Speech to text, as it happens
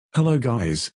Hello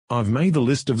guys, I've made the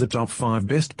list of the top 5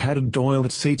 best padded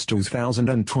toilet seats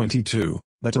 2022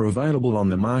 that are available on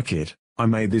the market. I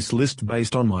made this list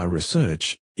based on my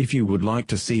research. If you would like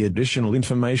to see additional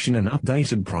information and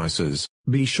updated prices,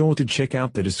 be sure to check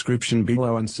out the description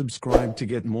below and subscribe to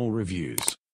get more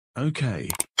reviews. Okay,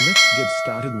 let's get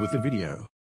started with the video.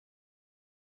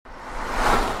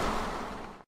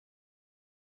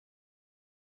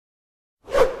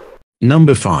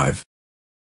 Number 5.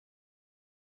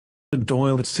 The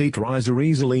toilet seat riser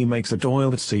easily makes a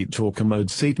toilet seat or commode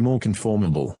seat more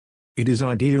conformable. It is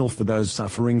ideal for those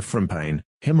suffering from pain,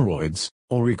 hemorrhoids,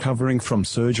 or recovering from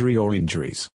surgery or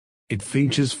injuries. It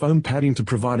features foam padding to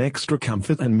provide extra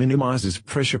comfort and minimizes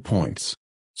pressure points.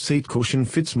 Seat cushion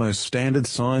fits most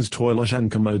standard-sized toilet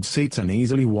and commode seats and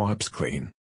easily wipes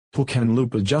clean. Hook and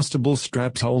loop adjustable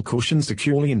straps hold cushion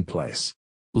securely in place.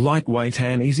 Lightweight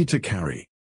and easy to carry.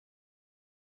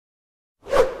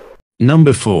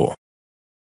 Number 4.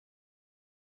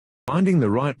 Finding the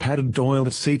right padded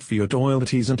toilet seat for your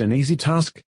toilet isn't an easy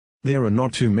task. There are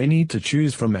not too many to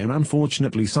choose from and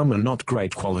unfortunately some are not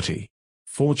great quality.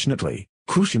 Fortunately,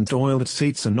 cushioned toilet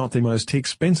seats are not the most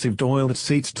expensive toilet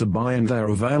seats to buy and they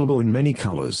are available in many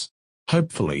colors.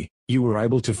 Hopefully, you were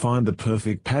able to find the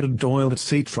perfect padded toilet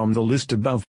seat from the list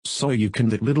above, so you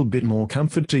can add a little bit more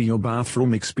comfort to your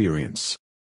bathroom experience.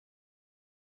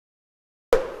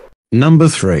 Number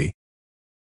 3.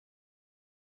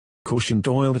 Cushioned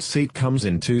toilet seat comes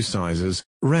in 2 sizes,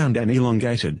 round and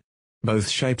elongated. Both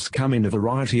shapes come in a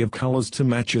variety of colors to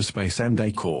match your space and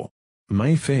decor.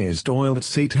 Mayfair's toilet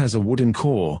seat has a wooden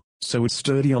core, so it's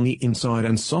sturdy on the inside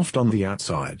and soft on the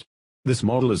outside. This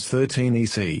model is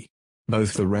 13EC.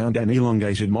 Both the round and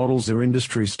elongated models are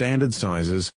industry standard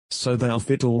sizes, so they'll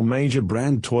fit all major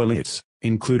brand toilets,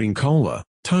 including Kohler,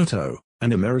 Toto,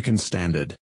 and American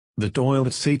Standard. The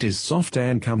toilet seat is soft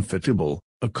and comfortable,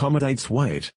 accommodates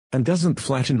weight, and doesn't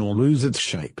flatten or lose its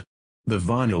shape. The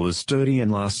vinyl is sturdy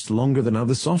and lasts longer than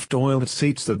other soft toilet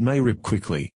seats that may rip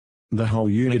quickly. The whole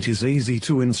unit is easy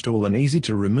to install and easy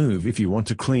to remove if you want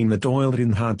to clean the toilet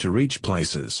in hard-to-reach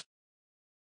places.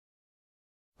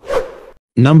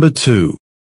 Number 2.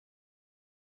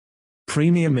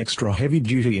 Premium Extra Heavy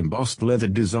Duty Embossed Leather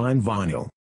Design Vinyl.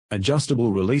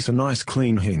 Adjustable release a nice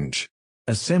clean hinge.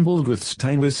 Assembled with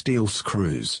stainless steel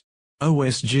screws.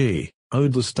 OSG,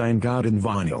 odorless stain guarding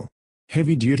vinyl.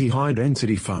 Heavy-duty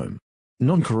high-density foam.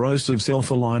 Non-corrosive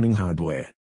self-aligning hardware.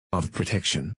 Of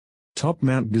protection.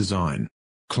 Top-mount design.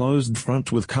 Closed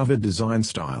front with covered design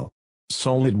style.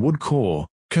 Solid wood core,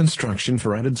 construction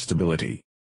for added stability.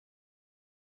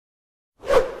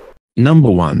 Number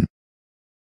 1.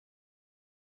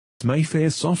 Mayfair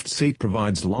Soft Seat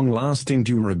provides long-lasting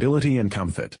durability and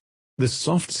comfort. This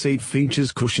soft seat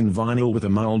features cushioned vinyl with a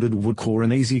molded wood core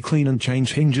and easy clean and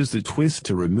change hinges that twist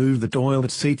to remove the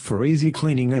toilet seat for easy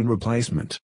cleaning and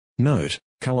replacement. Note,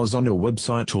 colors on your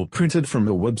website or printed from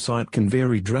your website can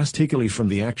vary drastically from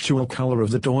the actual color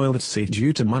of the toilet seat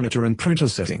due to monitor and printer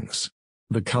settings.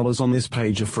 The colors on this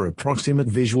page are for approximate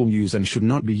visual use and should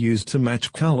not be used to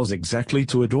match colors exactly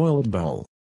to a toilet bowl.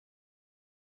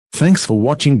 Thanks for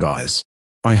watching guys.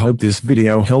 I hope this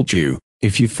video helped you.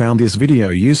 If you found this video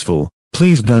useful,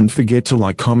 please don't forget to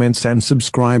like, comments and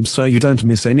subscribe so you don't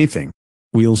miss anything.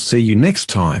 We'll see you next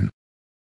time.